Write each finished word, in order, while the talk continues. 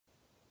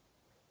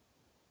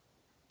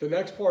The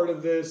next part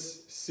of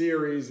this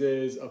series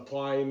is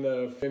applying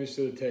the finish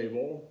to the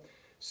table.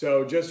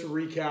 So just to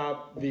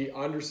recap, the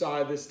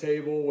underside of this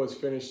table was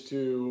finished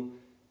to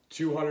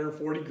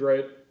 240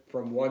 grit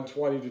from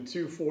 120 to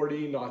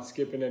 240, not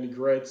skipping any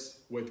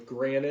grits with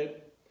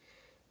granite.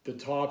 The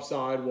top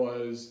side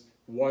was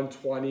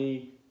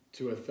 120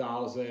 to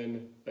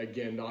 1,000,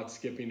 again, not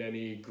skipping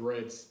any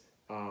grits.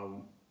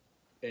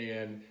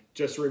 And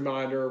just a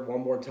reminder, one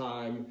more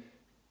time,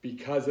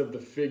 because of the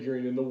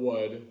figuring in the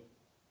wood,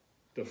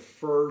 the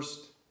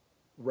first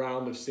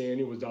round of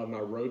sanding was done by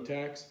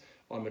Rotex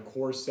on the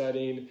core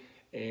setting,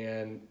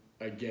 and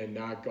again,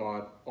 that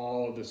got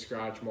all of the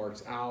scratch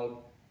marks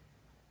out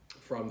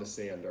from the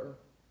sander.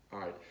 All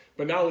right,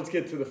 but now let's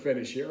get to the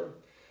finish here.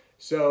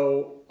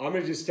 So I'm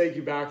gonna just take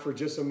you back for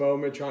just a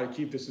moment, try to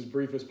keep this as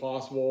brief as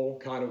possible,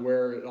 kind of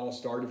where it all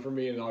started for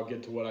me, and I'll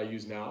get to what I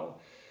use now.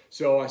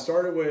 So I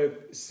started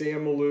with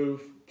Sam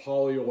Malouf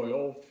poly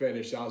oil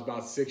finish. That was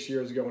about 6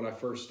 years ago when I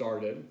first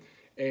started.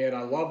 And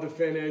I love the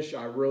finish.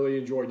 I really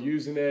enjoyed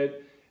using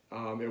it.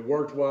 It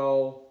worked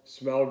well,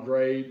 smelled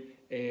great,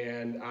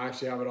 and I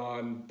actually have it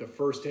on the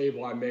first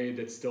table I made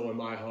that's still in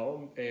my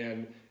home.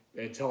 And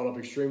it's held up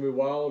extremely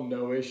well,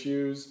 no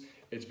issues.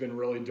 It's been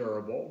really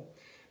durable.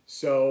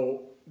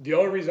 So the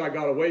only reason I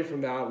got away from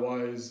that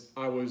was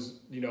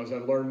as I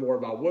learned more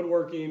about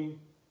woodworking,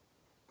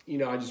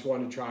 I just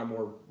wanted to try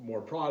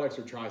more products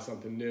or try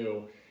something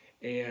new.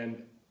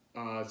 And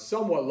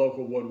somewhat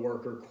local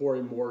woodworker,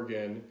 Corey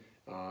Morgan,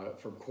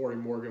 from Corey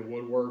Morgan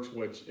Woodworks,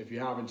 which if you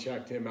haven't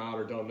checked him out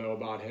or don't know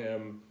about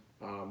him,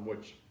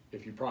 which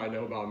if you probably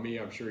know about me,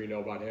 I'm sure you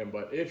know about him,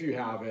 but if you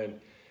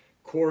haven't,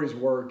 Corey's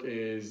work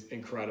is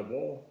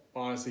incredible.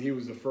 Honestly, he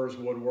was the first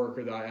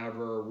woodworker that I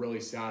ever really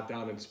sat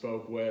down and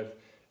spoke with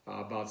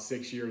about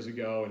 6 years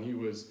ago, and he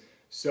was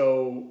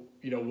so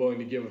willing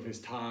to give of his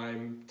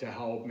time to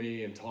help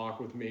me and talk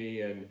with me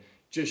and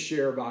just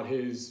share about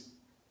his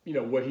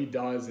what he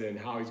does and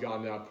how he's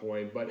gotten to that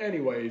point. But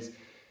anyways,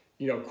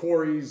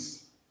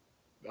 Corey's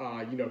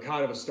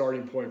kind of a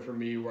starting point for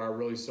me where I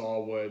really saw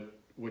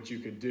what you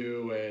could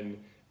do,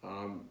 and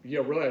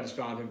really I just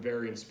found him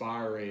very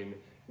inspiring,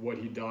 what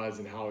he does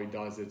and how he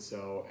does it.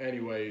 So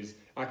anyways,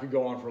 I could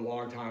go on for a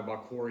long time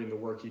about Corey and the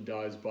work he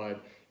does,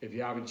 but if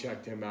you haven't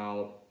checked him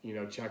out,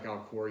 check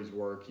out Corey's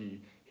work.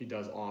 He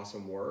does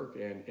awesome work,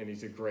 and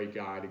he's a great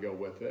guy to go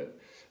with it.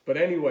 But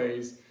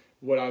anyways,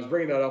 what I was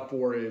bringing that up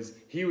for is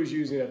he was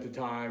using at the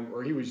time,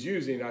 or he was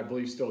using, I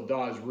believe still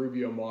does,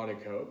 Rubio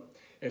Monocoat.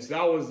 And so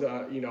that was,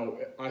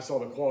 I saw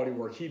the quality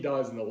work he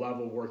does and the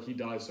level of work he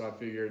does, so I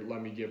figured,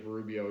 let me give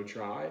Rubio a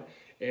try.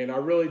 And I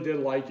really did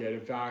like it.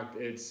 In fact,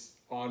 it's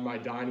on my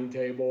dining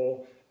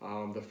table,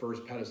 the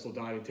first pedestal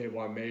dining table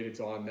I made, it's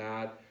on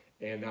that,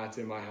 and that's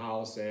in my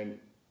house, and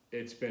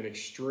it's been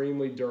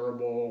extremely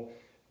durable.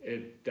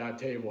 That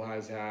table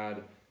has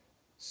had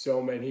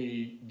so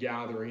many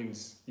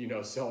gatherings,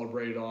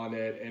 celebrated on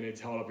it, and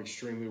it's held up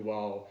extremely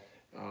well.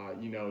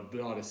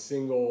 Not a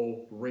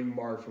single ring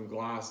mark from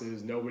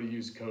glasses. Nobody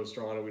used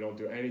coaster on it. We don't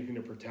do anything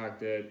to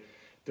protect it.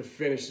 The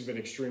finish has been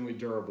extremely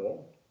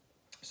durable.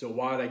 So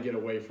why did I get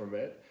away from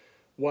it?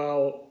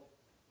 Well,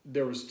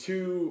 there was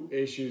two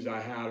issues I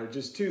had, or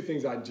just two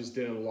things I just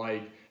didn't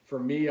like. For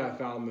me, I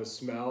found the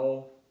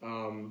smell,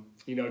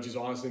 just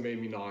honestly made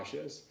me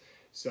nauseous.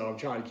 So I'm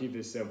trying to keep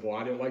this simple.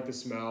 I didn't like the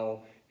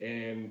smell,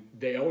 and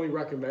they only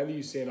recommend that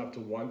you stand up to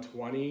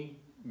 120,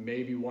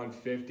 maybe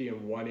 150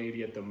 and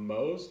 180 at the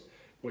most,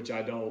 which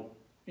I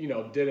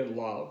didn't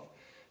love.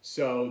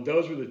 So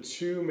those were the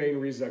two main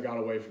reasons I got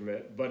away from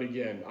it. But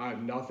again, I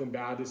have nothing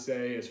bad to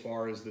say as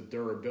far as the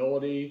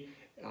durability.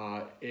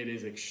 It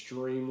is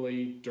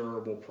extremely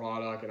durable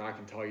product, and I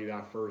can tell you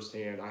that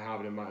firsthand. I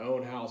have it in my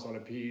own house on a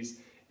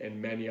piece,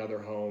 and many other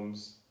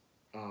homes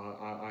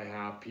I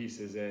have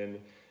pieces in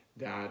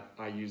that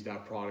I use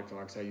that product on,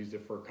 because I used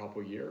it for a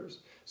couple years.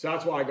 So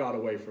that's why I got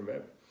away from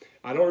it.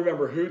 I don't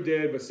remember who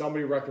did, but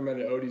somebody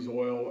recommended Odies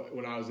oil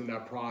when I was in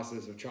that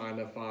process of trying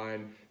to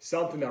find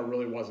something that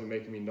really wasn't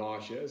making me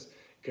nauseous.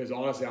 Because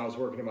honestly, I was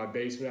working in my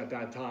basement at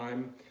that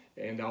time,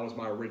 and that was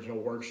my original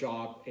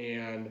workshop,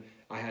 and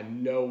I had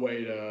no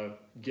way to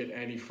get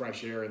any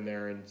fresh air in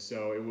there, and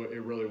so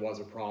it really was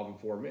a problem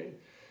for me.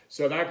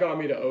 So that got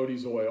me to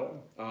Odies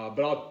oil. But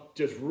I'll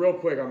just real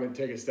quick, I'm gonna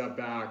take a step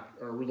back,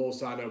 or a little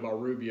side note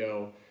about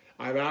Rubio.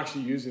 I'm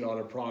actually using it on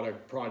a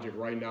project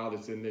right now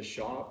that's in this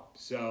shop.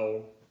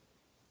 So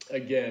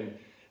again,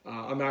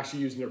 I'm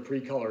actually using their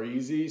Pre-Color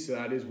Easy. So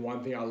that is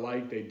one thing I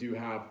like. They do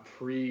have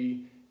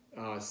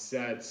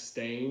pre-set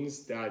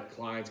stains that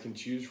clients can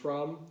choose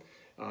from.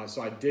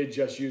 So I did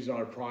just use it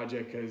on a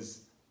project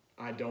because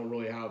I don't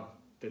really have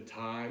the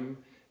time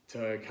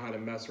to kind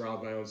of mess around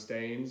with my own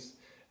stains.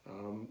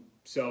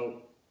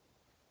 So,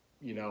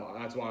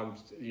 that's why I'm,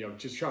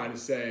 just trying to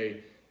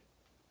say,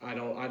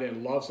 I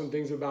didn't love some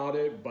things about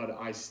it, but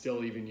I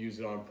still even use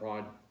it on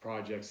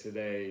projects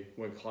today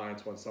when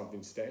clients want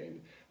something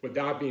stained. With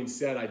that being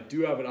said, I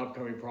do have an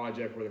upcoming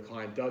project where the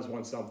client does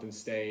want something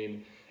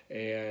stained,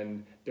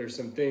 and there's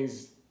some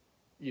things,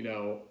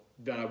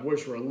 that I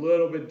wish were a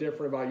little bit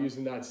different about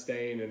using that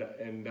stain,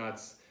 and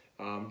that's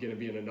going to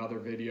be in another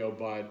video,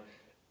 but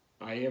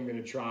I am going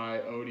to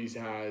try. Odies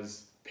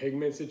has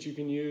pigments that you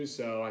can use,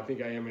 so I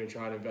think I am going to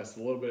try to invest a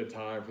little bit of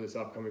time for this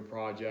upcoming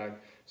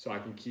project so I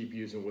can keep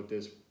using with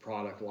this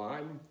product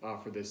line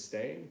for this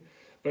stain.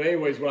 But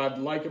anyways, what I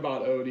like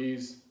about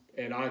Odies,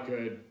 and I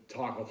could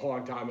talk a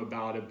long time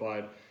about it,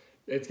 but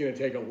it's going to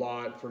take a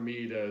lot for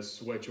me to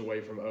switch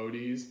away from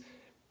Odies.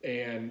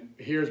 And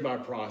here's my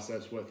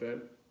process with it.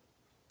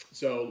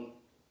 So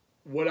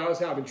what I was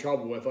having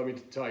trouble with, let me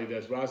tell you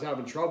this, what I was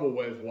having trouble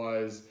with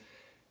was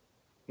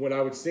when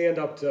I would stand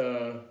up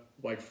to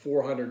like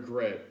 400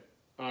 grit,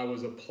 I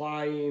was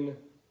applying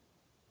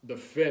the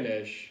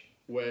finish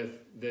with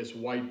this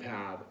white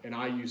pad, and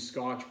I use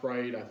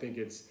Scotch-Brite. I think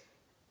it's,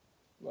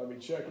 let me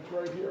check, it's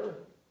right here.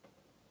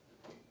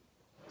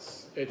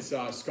 It's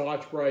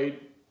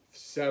Scotch-Brite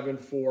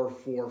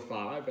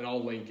 7445, and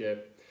I'll link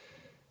it.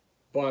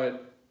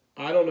 But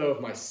I don't know if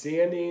my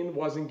sanding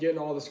wasn't getting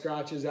all the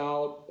scratches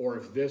out or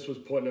if this was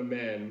putting them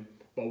in.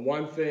 But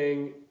one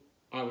thing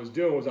I was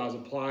doing was I was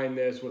applying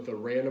this with a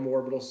random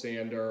orbital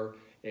sander,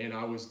 and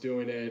I was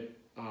doing it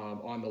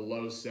on the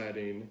low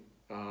setting.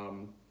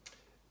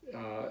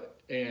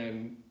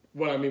 And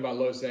what I mean by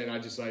low setting, I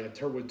just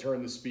would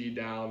turn the speed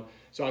down.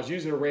 So I was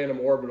using a random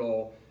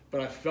orbital,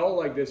 but I felt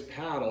like this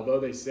pad, although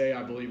they say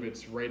I believe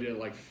it's rated at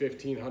like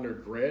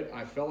 1500 grit,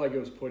 I felt like it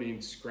was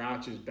putting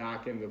scratches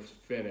back in the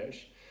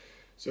finish.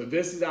 So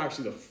this is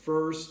actually the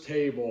first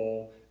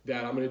table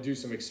that I'm going to do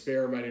some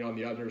experimenting on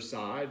the other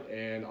side,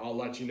 and I'll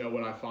let you know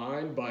what I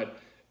find. But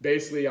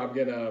basically I'm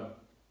going to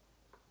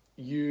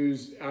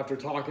use, after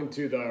talking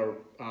to the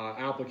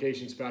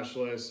application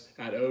specialists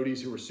at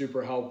Odies who were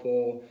super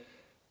helpful,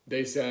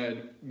 they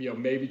said,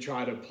 maybe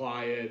try to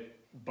apply it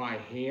by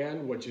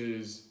hand, which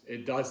is,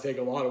 it does take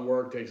a lot of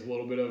work, takes a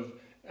little bit of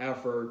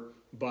effort,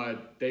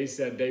 but they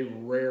said they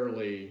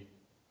rarely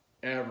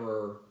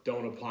ever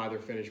don't apply their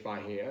finish by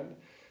hand.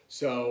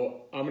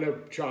 So I'm going to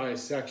try a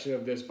section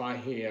of this by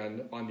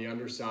hand on the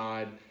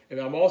underside, and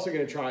I'm also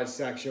going to try a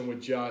section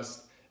with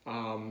just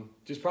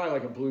probably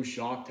like a blue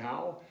shop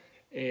towel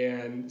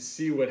and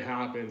see what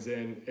happens.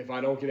 And if I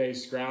don't get any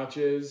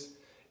scratches,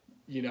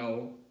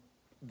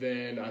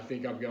 then I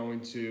think I'm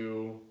going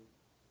to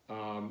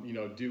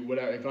do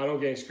whatever. If I don't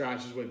get any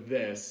scratches with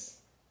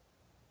this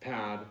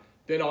pad,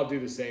 then I'll do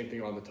the same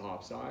thing on the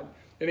top side.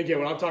 And again,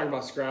 when I'm talking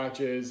about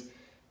scratches,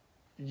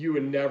 you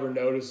would never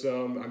notice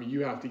them. I mean,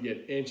 you have to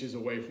get inches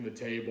away from the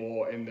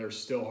table and they're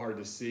still hard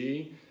to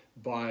see,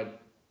 but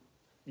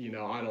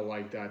I don't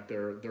like that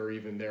they're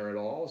even there at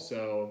all.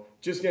 So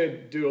just gonna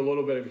do a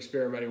little bit of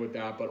experimenting with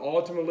that. But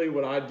ultimately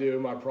what I do,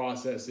 my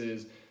process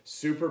is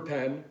super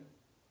pen,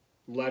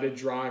 let it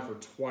dry for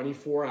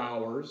 24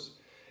 hours.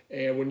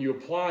 And when you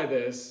apply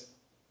this,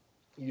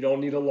 you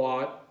don't need a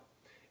lot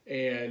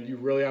and you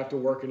really have to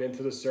work it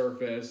into the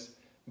surface,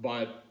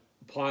 but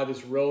apply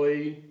this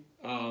really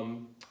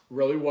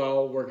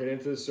well, work it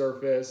into the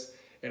surface.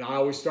 And I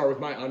always start with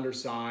my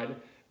underside.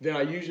 Then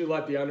I usually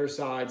let the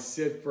underside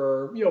sit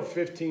for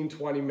 15,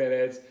 20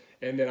 minutes,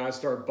 and then I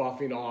start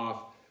buffing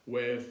off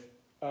with,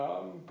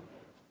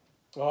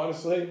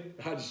 honestly,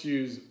 I just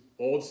use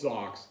old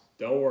socks.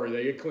 Don't worry,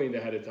 they get cleaned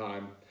ahead of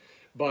time.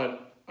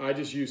 But I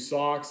just use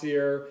socks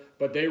here,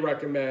 but they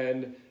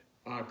recommend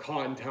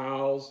cotton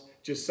towels,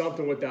 just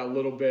something with that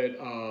little bit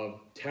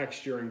of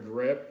texture and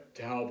grip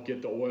to help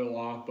get the oil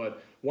off.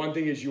 But one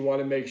thing is you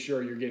want to make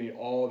sure you're getting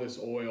all of this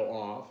oil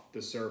off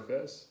the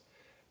surface.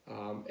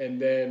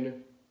 And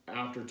then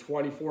after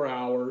 24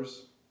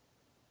 hours,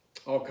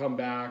 I'll come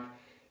back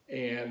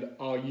and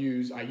I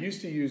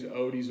used to use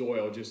Odies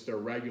oil, just their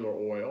regular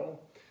oil,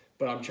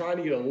 but I'm trying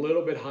to get a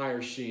little bit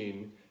higher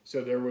sheen.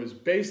 So there was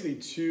basically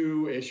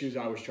two issues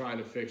I was trying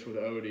to fix with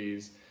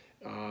Odies.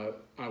 I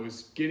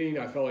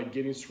felt like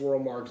getting swirl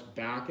marks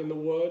back in the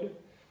wood.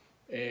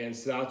 And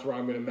so that's where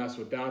I'm going to mess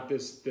with that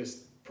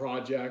this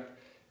project.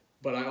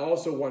 But I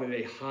also wanted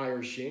a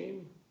higher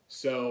sheen.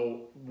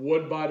 So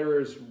Wood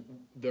Butter is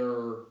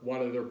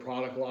one of their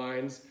product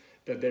lines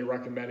that they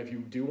recommend if you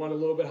do want a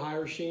little bit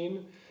higher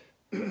sheen.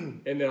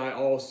 And then I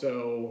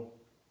also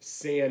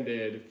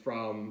sanded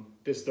from,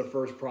 this is the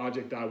first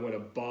project I went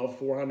above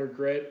 400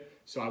 grit.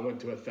 So I went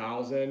to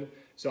 1,000.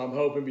 So I'm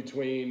hoping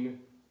between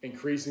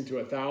increasing to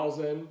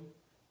 1,000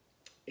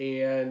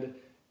 and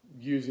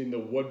using the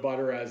Wood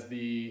Butter as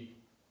the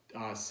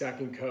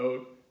second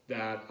coat,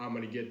 that I'm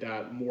going to get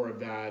that more of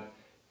that,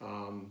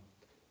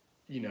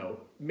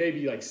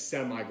 maybe like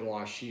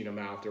semi-gloss sheen I'm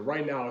after.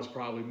 Right now it's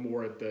probably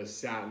more at the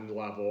satin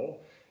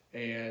level,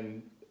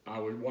 and I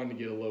would want to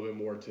get a little bit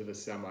more to the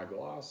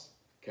semi-gloss.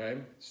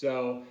 Okay,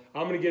 so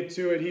I'm going to get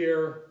to it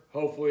here.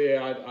 Hopefully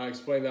I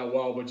explained that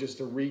well, but just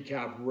to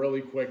recap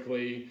really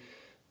quickly,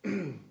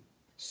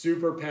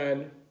 super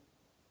pen,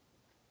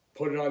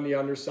 put it on the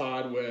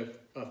underside with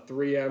a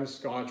 3M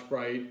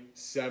Scotch-Brite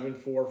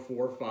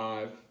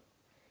 7445.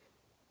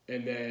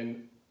 And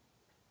then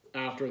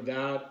after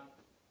that,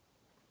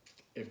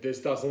 if this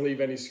doesn't leave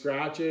any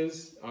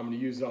scratches, I'm going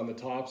to use it on the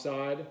top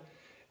side.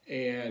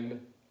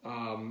 And,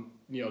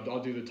 I'll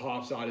do the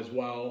top side as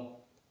well.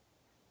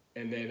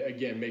 And then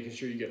again, making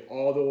sure you get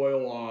all the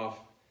oil off.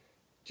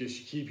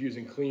 Just keep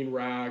using clean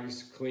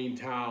rags, clean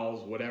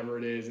towels, whatever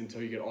it is,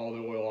 until you get all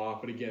the oil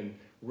off. But again,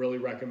 really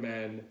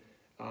recommend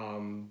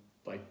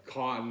like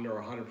cotton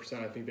or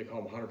 100%, I think they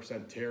call them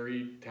 100%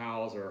 terry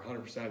towels or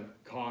 100%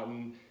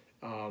 cotton.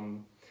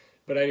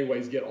 But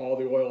anyways, get all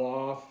the oil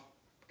off,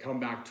 come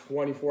back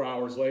 24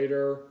 hours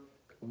later,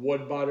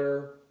 wood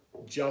butter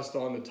just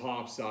on the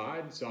top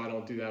side. So I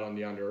don't do that on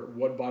the under.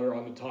 Wood butter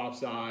on the top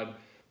side.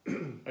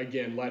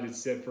 Again, let it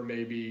sit for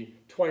maybe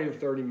 20 to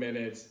 30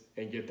 minutes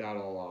and get that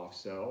all off.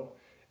 So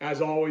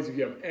as always, if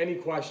you have any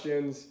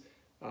questions,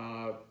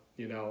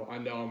 you know, I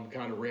know I'm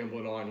kind of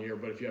rambling on here,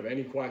 but if you have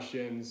any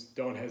questions,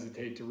 don't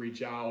hesitate to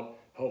reach out.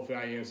 Hopefully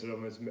I answered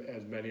them as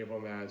many of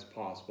them as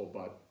possible,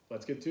 but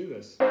let's get to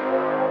this.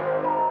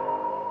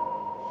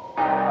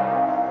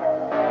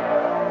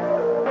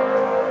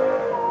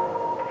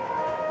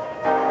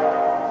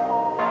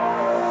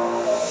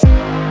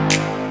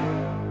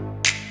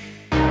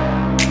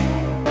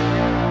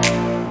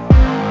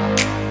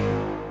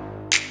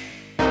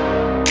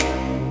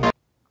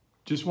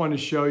 Just wanted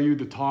to show you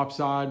the top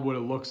side, what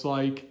it looks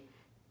like.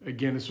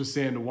 Again, this was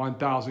sanded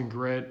 1000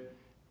 grit.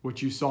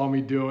 What you saw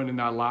me doing in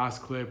that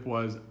last clip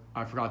was,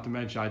 I forgot to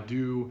mention, I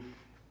do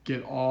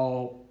get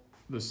all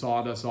the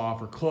sawdust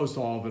off, or close to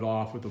all of it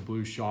off, with a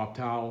blue shop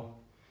towel.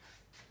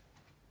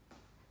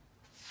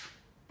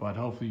 But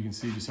hopefully you can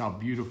see just how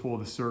beautiful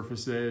the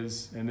surface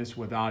is, and this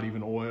without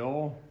even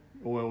oil.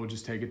 Oil will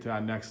just take it to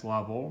that next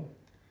level.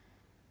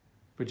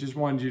 But just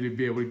wanted you to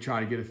be able to try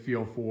to get a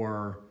feel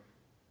for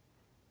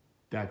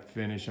that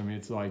finish. I mean,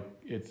 it's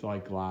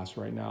like glass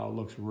right now. It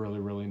looks really,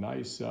 really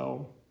nice.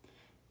 So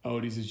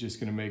Odies is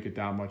just gonna make it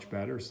that much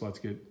better. So let's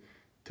get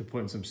to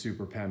putting some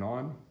super pen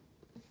on.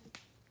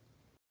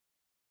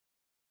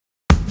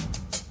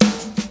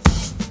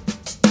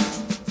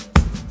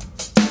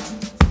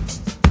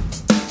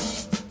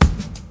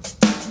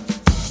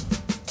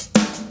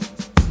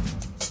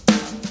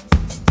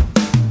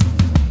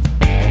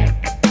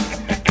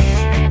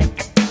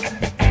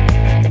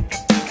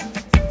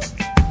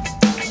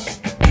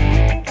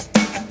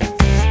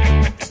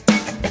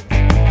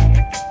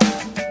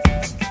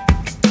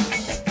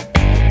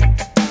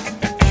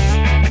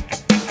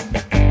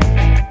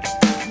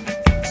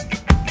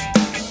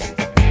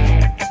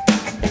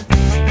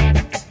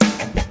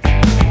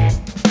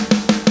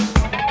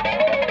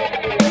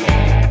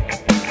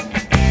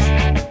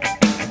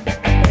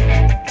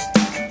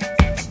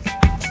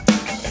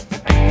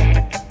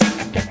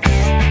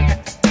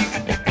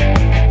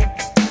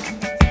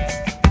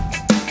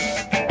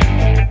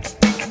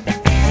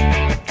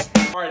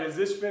 As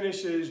this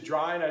finish is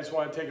drying, I just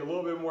want to take a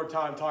little bit more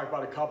time to talk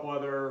about a couple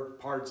other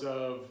parts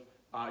of,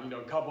 a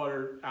couple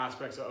other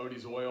aspects of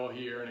Odies oil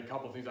here, and a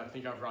couple things I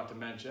think I forgot to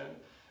mention.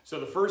 So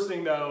the first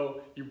thing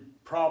though, you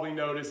probably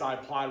noticed I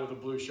applied with a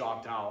blue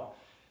shop towel.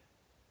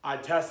 I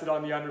tested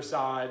on the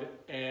underside,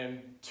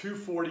 and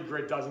 240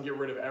 grit doesn't get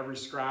rid of every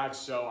scratch,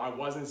 so I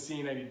wasn't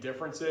seeing any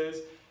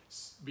differences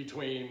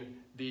between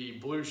the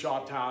blue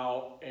shop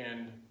towel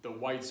and the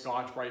white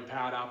Scotch-Brite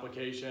pad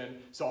application.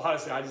 So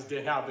honestly, I just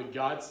didn't have the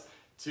guts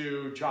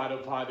to try to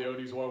apply the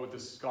Odies oil with the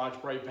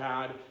Scotch-Brite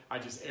pad. I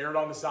just erred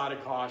on the side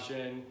of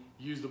caution,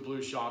 used the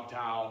blue shop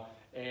towel,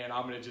 and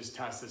I'm gonna just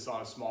test this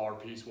on a smaller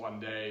piece one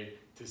day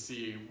to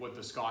see what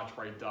the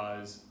Scotch-Brite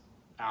does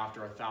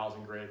after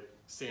 1000 grit,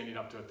 sanding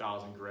up to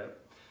 1000 grit.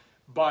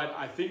 But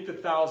I think the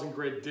 1000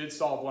 grit did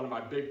solve one of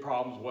my big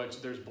problems,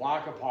 which there's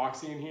black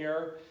epoxy in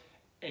here,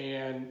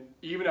 and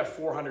even at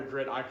 400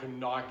 grit, I could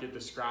not get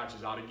the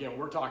scratches out. Again,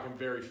 we're talking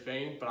very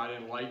faint, but I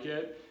didn't like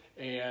it.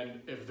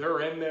 And if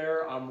they're in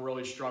there, I'm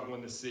really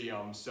struggling to see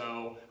them.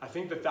 So I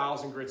think the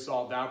 1000 grit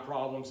solved that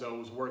problem. So it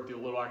was worth the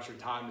little extra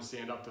time to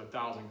sand up to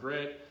 1000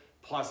 grit.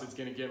 Plus it's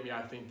gonna give me,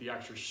 I think, the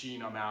extra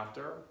sheen I'm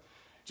after.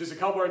 Just a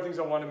couple other things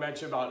I want to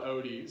mention about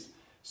Odies.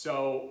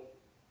 So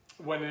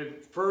when I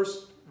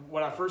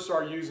first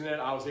started using it,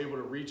 I was able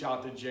to reach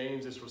out to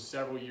James. This was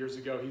several years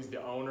ago. He's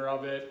the owner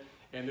of it.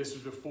 And this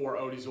was before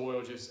Odies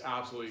oil just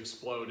absolutely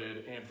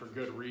exploded, and for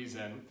good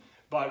reason.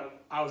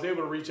 But I was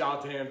able to reach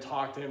out to him,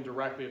 talk to him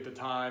directly at the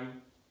time,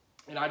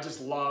 and I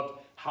just loved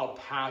how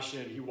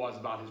passionate he was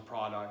about his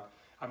product.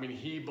 I mean,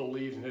 he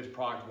believes in his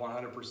product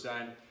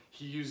 100%.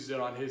 He uses it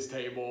on his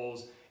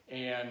tables,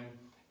 and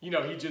he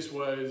just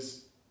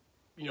was,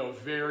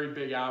 very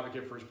big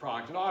advocate for his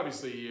product, and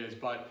obviously he is,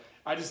 but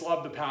I just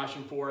love the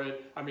passion for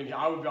it. I mean,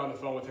 I would be on the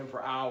phone with him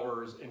for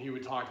hours, and he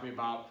would talk to me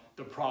about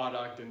the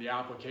product and the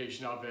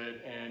application of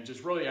it, and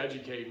just really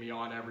educate me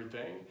on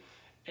everything.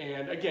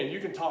 And again, you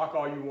can talk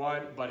all you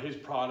want, but his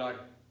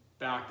product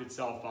backed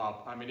itself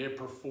up. I mean, it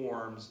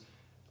performs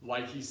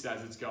like he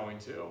says it's going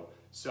to.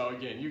 So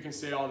again, you can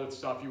say all the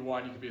stuff you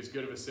want, you can be as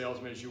good of a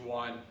salesman as you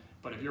want,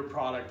 but if your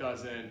product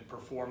doesn't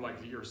perform like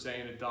you're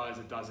saying it does,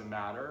 it doesn't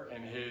matter.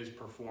 And his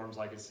performs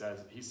like he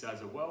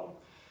says it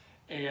will.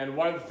 And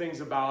one of the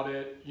things about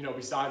it,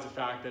 besides the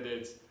fact that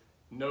it's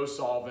no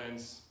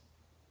solvents,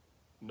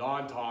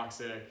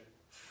 non-toxic,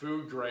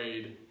 food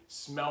grade,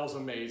 smells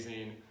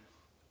amazing,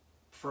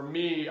 for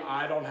me,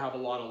 I don't have a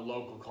lot of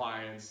local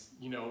clients,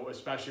 you know,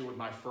 especially with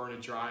my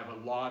furniture. I have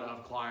a lot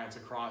of clients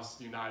across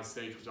the United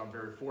States, which I'm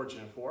very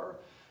fortunate for.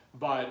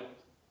 But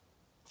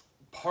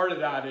part of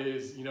that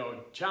is, you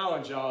know,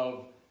 challenge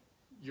of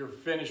your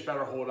finish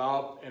better hold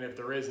up, and if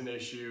there is an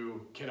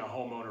issue, can a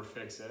homeowner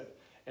fix it?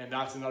 And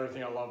that's another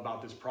thing I love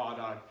about this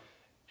product.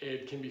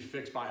 It can be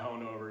fixed by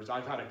homeowners.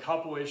 I've had a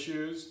couple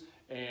issues,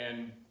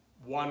 and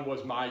one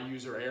was my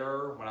user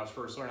error. When I was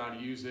first learning how to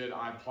use it,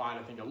 I applied,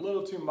 I think, a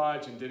little too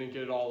much and didn't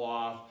get it all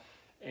off.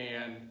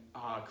 And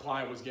a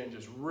client was getting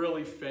just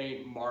really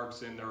faint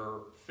marks in their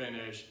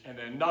finish. And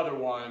then another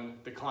one,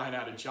 the client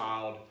had a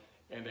child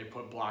and they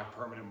put black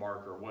permanent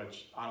marker,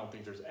 which I don't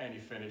think there's any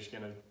finish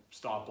gonna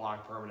stop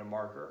black permanent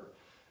marker.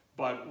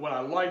 But what I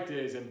liked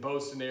is in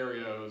both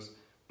scenarios,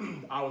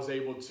 I was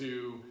able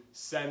to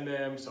send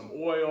them some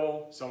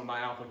oil, some of my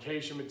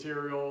application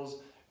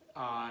materials,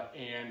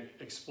 and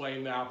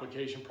explain the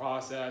application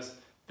process.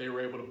 They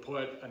were able to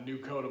put a new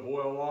coat of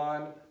oil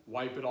on,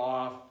 wipe it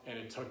off, and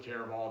it took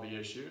care of all the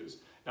issues.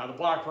 Now the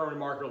black permanent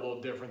marker, a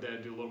little different. They had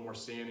to do a little more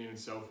sanding and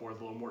so forth,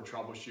 a little more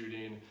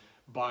troubleshooting.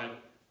 But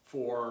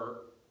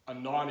for a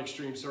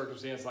non-extreme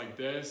circumstance like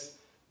this,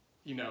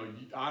 you know,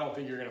 I don't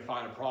think you're gonna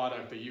find a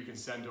product that you can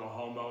send to a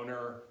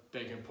homeowner,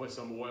 they can put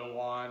some oil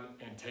on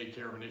and take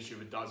care of an issue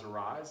if it does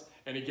arise.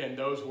 And again,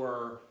 those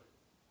were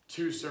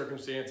two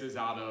circumstances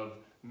out of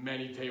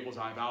many tables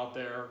I have out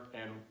there,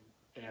 and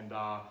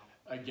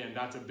again,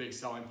 that's a big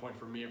selling point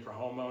for me and for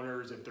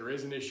homeowners. If there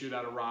is an issue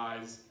that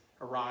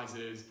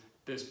arises,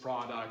 this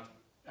product,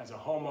 as a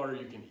homeowner,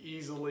 you can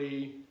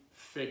easily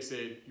fix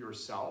it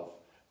yourself.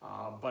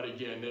 But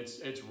again,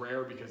 it's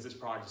rare because this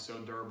product is so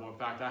durable. In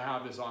fact, I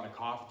have this on a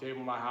coffee table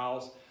in my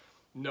house.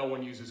 No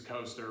one uses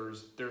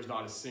coasters. There's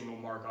not a single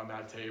mark on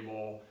that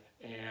table,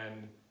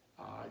 and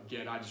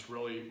again, I just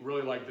really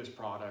like this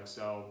product.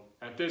 So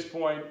at this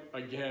point,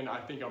 again, I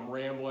think I'm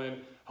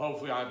rambling.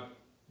 Hopefully I've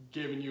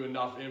given you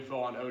enough info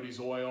on Odies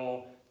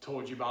oil,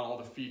 told you about all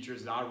the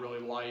features that I really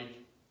like.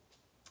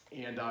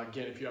 And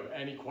again, if you have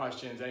any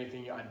questions,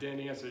 anything I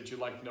didn't answer that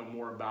you'd like to know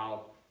more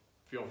about,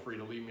 feel free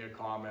to leave me a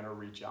comment or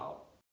reach out.